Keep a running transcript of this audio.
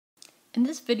In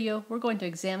this video, we're going to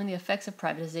examine the effects of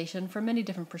privatization from many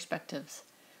different perspectives.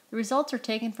 The results are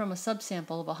taken from a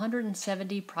subsample of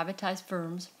 170 privatized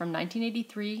firms from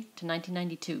 1983 to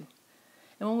 1992.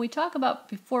 And when we talk about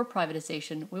before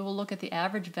privatization, we will look at the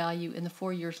average value in the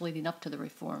 4 years leading up to the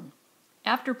reform.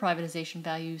 After privatization,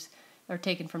 values are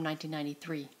taken from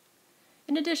 1993.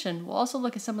 In addition, we'll also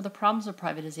look at some of the problems of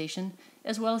privatization,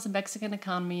 as well as the Mexican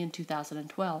economy in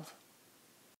 2012.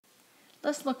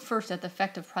 Let's look first at the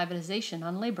effect of privatization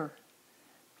on labor.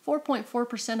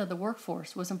 4.4% of the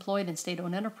workforce was employed in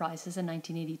state-owned enterprises in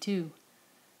 1982.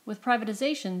 With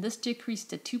privatization, this decreased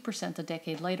to 2% a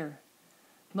decade later.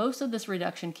 Most of this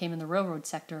reduction came in the railroad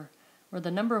sector, where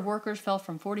the number of workers fell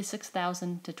from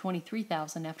 46,000 to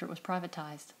 23,000 after it was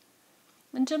privatized.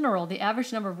 In general, the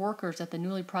average number of workers at the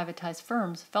newly privatized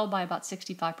firms fell by about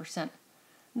 65%.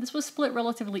 This was split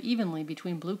relatively evenly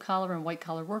between blue-collar and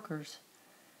white-collar workers.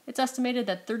 It's estimated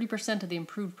that 30% of the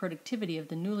improved productivity of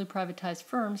the newly privatized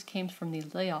firms came from these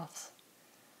layoffs.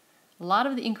 A lot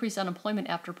of the increased unemployment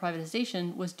after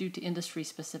privatization was due to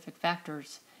industry-specific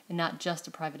factors, and not just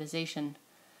to privatization.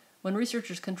 When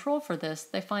researchers control for this,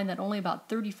 they find that only about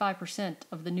 35%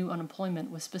 of the new unemployment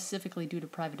was specifically due to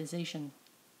privatization.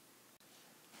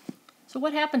 So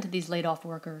what happened to these laid-off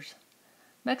workers?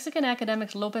 Mexican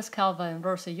academics Lopez Calva and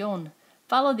Rosellón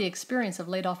followed the experience of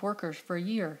laid-off workers for a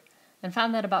year and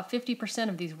found that about 50%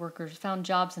 of these workers found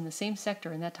jobs in the same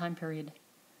sector in that time period.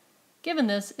 Given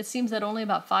this, it seems that only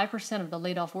about 5% of the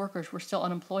laid-off workers were still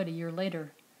unemployed a year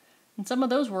later, and some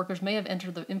of those workers may have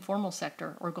entered the informal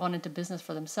sector or gone into business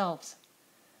for themselves.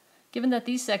 Given that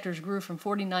these sectors grew from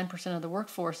 49% of the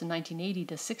workforce in 1980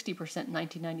 to 60% in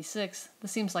 1996,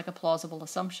 this seems like a plausible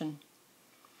assumption.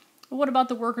 But what about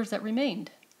the workers that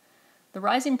remained? The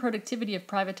rising productivity of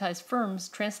privatized firms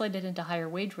translated into higher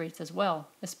wage rates as well,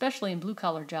 especially in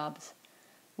blue-collar jobs.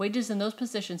 Wages in those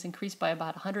positions increased by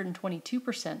about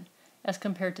 122% as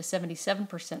compared to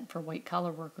 77% for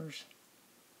white-collar workers.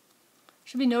 It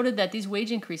should be noted that these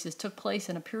wage increases took place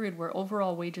in a period where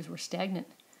overall wages were stagnant.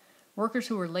 Workers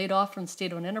who were laid off from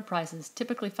state-owned enterprises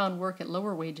typically found work at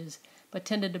lower wages, but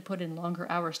tended to put in longer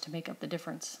hours to make up the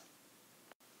difference.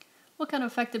 What kind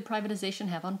of effect did privatization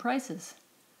have on prices?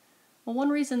 Well, one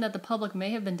reason that the public may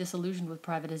have been disillusioned with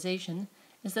privatization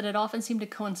is that it often seemed to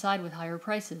coincide with higher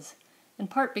prices, in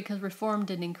part because reform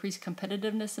didn't increase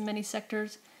competitiveness in many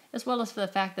sectors, as well as for the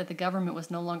fact that the government was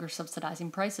no longer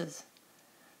subsidizing prices.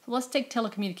 So let's take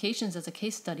telecommunications as a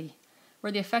case study,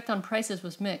 where the effect on prices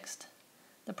was mixed.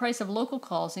 The price of local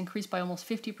calls increased by almost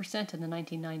 50% in the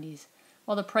 1990s,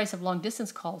 while the price of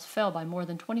long-distance calls fell by more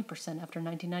than 20% after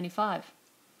 1995.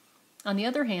 On the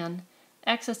other hand,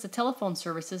 access to telephone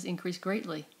services increased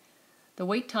greatly. The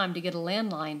wait time to get a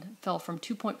landline fell from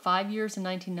 2.5 years in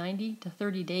 1990 to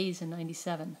 30 days in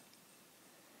 1997.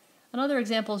 Another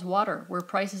example is water, where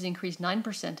prices increased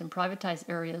 9% in privatized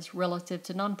areas relative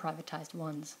to non-privatized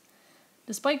ones.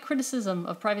 Despite criticism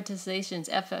of privatization's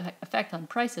effect on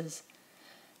prices,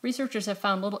 researchers have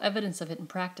found little evidence of it in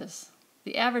practice.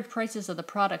 The average prices of the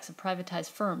products of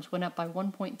privatized firms went up by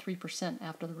 1.3%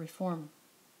 after the reform.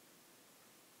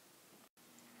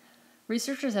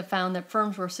 Researchers have found that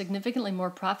firms were significantly more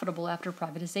profitable after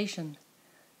privatization.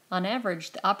 On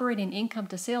average, the operating income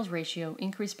to sales ratio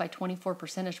increased by 24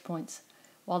 percentage points,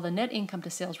 while the net income to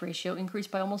sales ratio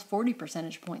increased by almost 40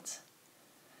 percentage points.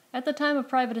 At the time of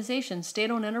privatization,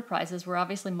 state-owned enterprises were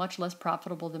obviously much less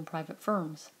profitable than private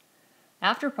firms.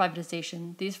 After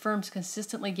privatization, these firms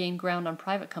consistently gained ground on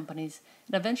private companies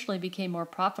and eventually became more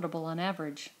profitable on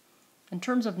average. In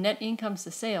terms of net incomes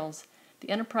to sales, the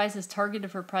enterprises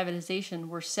targeted for privatization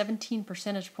were 17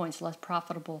 percentage points less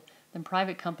profitable than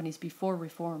private companies before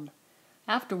reform.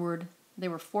 Afterward, they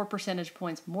were 4 percentage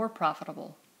points more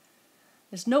profitable.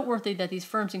 It's noteworthy that these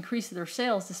firms increased their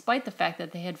sales despite the fact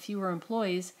that they had fewer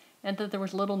employees and that there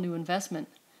was little new investment.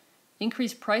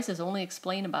 Increased prices only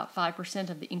explain about 5%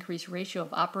 of the increased ratio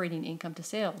of operating income to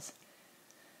sales,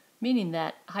 meaning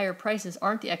that higher prices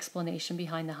aren't the explanation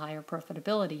behind the higher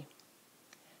profitability.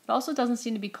 It also doesn't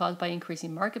seem to be caused by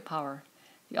increasing market power.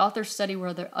 The authors study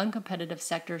whether uncompetitive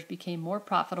sectors became more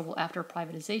profitable after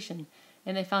privatization,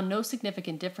 and they found no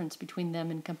significant difference between them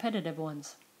and competitive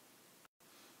ones.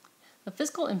 The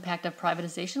fiscal impact of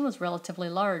privatization was relatively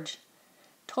large.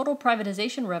 Total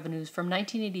privatization revenues from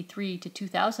 1983 to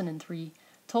 2003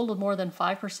 totaled more than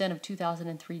 5% of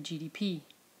 2003 GDP,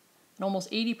 and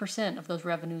almost 80% of those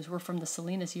revenues were from the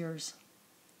Salinas years.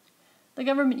 The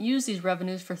government used these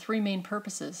revenues for three main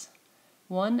purposes.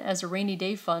 One, as a rainy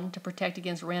day fund to protect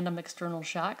against random external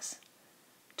shocks.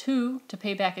 Two, to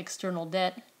pay back external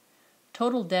debt.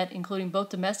 Total debt, including both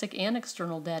domestic and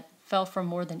external debt, fell from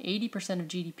more than 80% of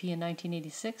GDP in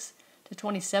 1986 to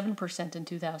 27% in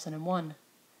 2001.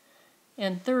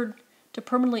 And third, to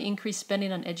permanently increase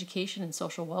spending on education and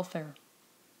social welfare.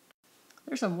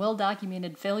 There are some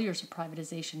well-documented failures of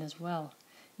privatization as well,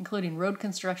 including road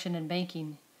construction and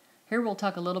banking. Here we'll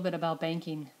talk a little bit about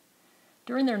banking.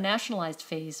 During their nationalized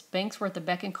phase, banks were at the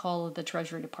beck and call of the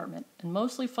Treasury Department and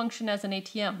mostly functioned as an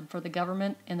ATM for the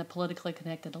government and the politically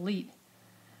connected elite.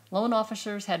 Loan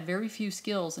officers had very few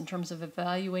skills in terms of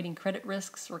evaluating credit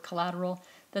risks or collateral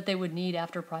that they would need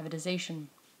after privatization.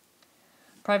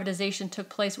 Privatization took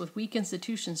place with weak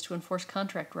institutions to enforce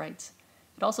contract rights.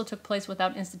 It also took place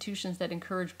without institutions that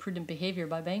encouraged prudent behavior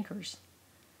by bankers.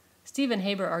 Stephen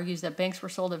Haber argues that banks were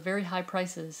sold at very high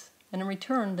prices, and in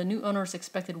return, the new owners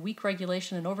expected weak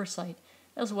regulation and oversight,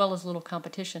 as well as little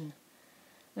competition.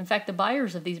 In fact, the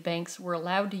buyers of these banks were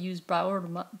allowed to use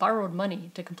borrowed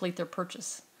money to complete their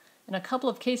purchase. In a couple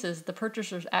of cases, the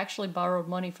purchasers actually borrowed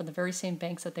money from the very same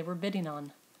banks that they were bidding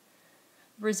on.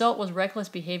 The result was reckless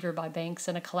behavior by banks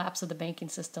and a collapse of the banking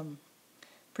system.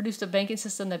 It produced a banking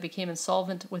system that became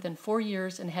insolvent within 4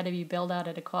 years and had to be bailed out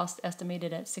at a cost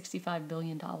estimated at $65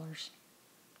 billion.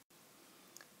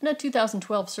 In a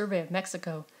 2012 survey of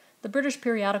Mexico, the British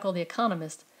periodical The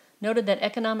Economist noted that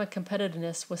economic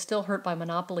competitiveness was still hurt by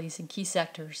monopolies in key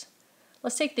sectors.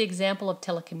 Let's take the example of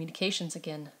telecommunications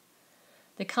again.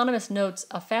 The Economist notes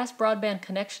a fast broadband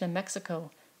connection in Mexico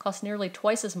costs nearly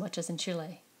twice as much as in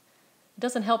Chile. It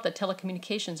doesn't help that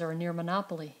telecommunications are a near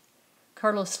monopoly.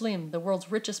 Carlos Slim, the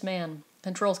world's richest man,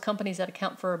 controls companies that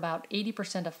account for about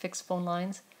 80% of fixed phone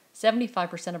lines,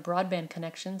 75% of broadband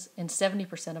connections, and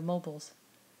 70% of mobiles.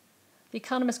 The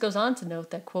Economist goes on to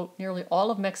note that, quote, nearly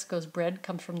all of Mexico's bread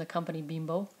comes from the company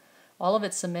Bimbo, all of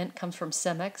its cement comes from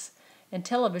Cemex, and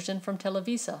television from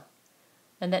Televisa,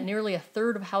 and that nearly a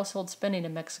third of household spending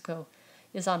in Mexico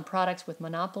is on products with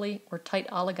monopoly or tight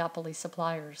oligopoly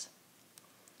suppliers.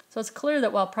 So it's clear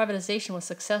that while privatization was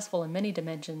successful in many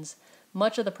dimensions,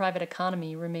 much of the private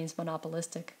economy remains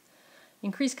monopolistic.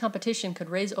 Increased competition could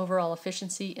raise overall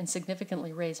efficiency and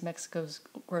significantly raise Mexico's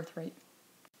growth rate.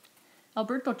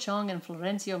 Alberto Chong and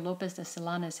Florencio Lopez de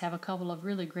Solanes have a couple of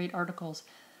really great articles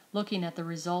looking at the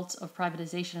results of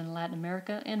privatization in Latin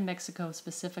America and Mexico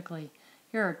specifically.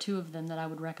 Here are two of them that I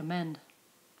would recommend.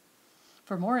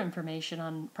 For more information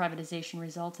on privatization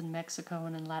results in Mexico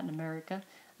and in Latin America,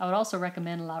 I would also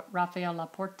recommend Rafael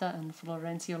Laporta and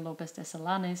Florencio Lopez de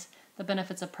Solanes, The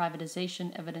Benefits of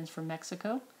Privatization, Evidence from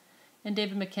Mexico, and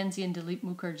David Mackenzie and Dilip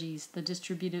Mukherjee's The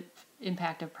Distributive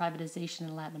Impact of Privatization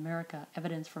in Latin America,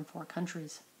 Evidence from 4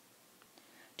 Countries.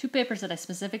 Two papers that I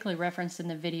specifically referenced in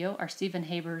the video are Stephen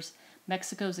Haber's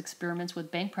Mexico's Experiments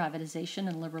with Bank Privatization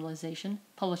and Liberalization,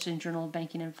 published in Journal of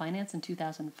Banking and Finance in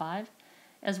 2005,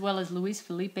 as well as Luis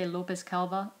Felipe Lopez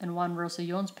Calva and Juan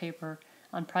Rosellón's paper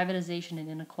on Privatization and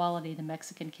Inequality, the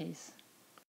Mexican Case.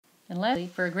 And lastly,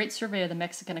 for a great survey of the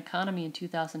Mexican economy in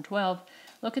 2012,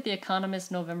 look at The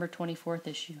Economist November 24th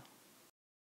issue.